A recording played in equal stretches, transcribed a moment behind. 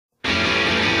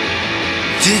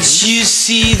Did you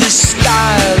see the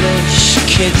stylish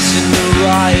kids in the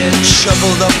riot?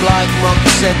 Shoveled up like muck,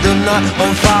 set the night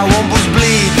on fire. Wombles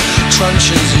bleed,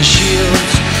 truncheons and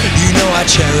shields. You know I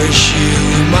cherish you,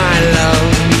 my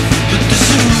love. But there's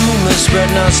a rumour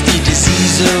spread nasty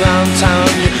disease around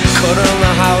town. You cut on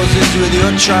the houses with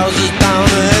your trousers down.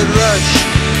 A headrush,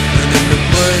 and in the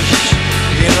bush,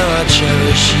 you know I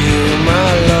cherish you,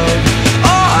 my love.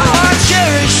 Oh, I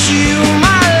cherish you,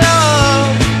 my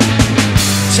love.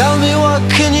 Tell me what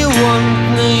can you want?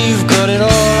 Now you've got it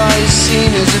all. All you've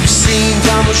seen is obscene.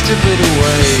 Time will strip it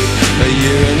away. A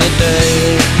year and a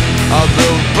day. I'll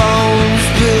build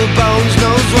bones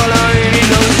knows what I really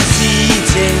know. It's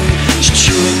eating, it's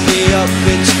chewing me up.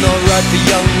 It's not right for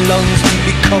young lungs to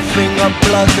be coughing up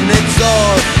blood. And it's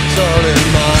all in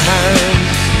my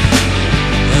hands,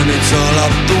 and it's all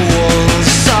up the walls.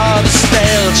 All the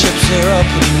stale chips are up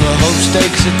and the hope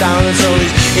stakes are down. It's all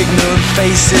these ignorant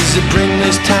faces that bring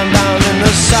this town down. And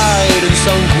the sighed and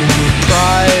sunken with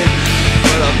pride.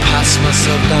 But I pass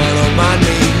myself down on my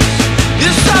knees.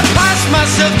 Yes, I pass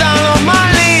myself down on my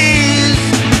knees.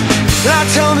 Now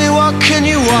tell me what can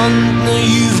you want? Now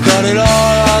you've got it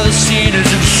all. All the scene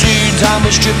is obscene. Time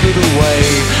will strip it away.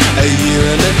 A year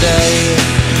and a day.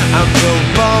 And build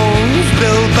bones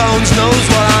knows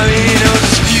what I mean.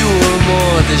 There's fewer,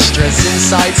 more distressing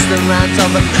sights than that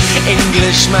of an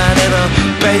Englishman in a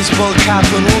baseball cap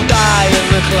and will die in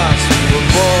the class we were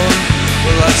born.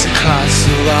 Well, that's a class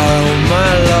of our own,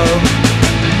 my love.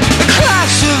 A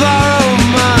class of our own,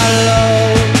 my love.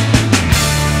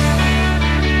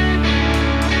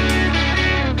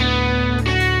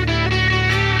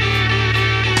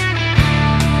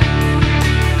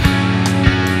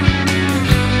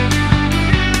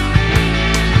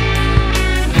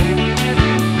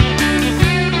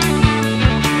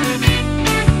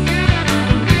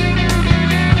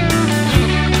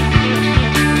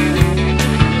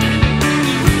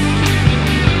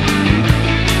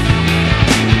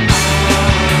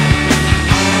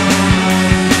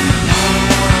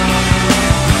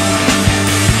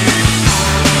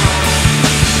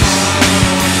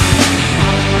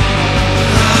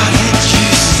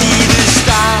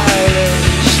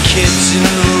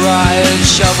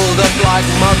 Shoveled up like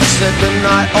muck, set the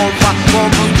night on fire.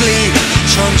 Wombles bleed,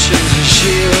 truncheons and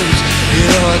shields. You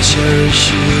know I cherish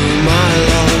you,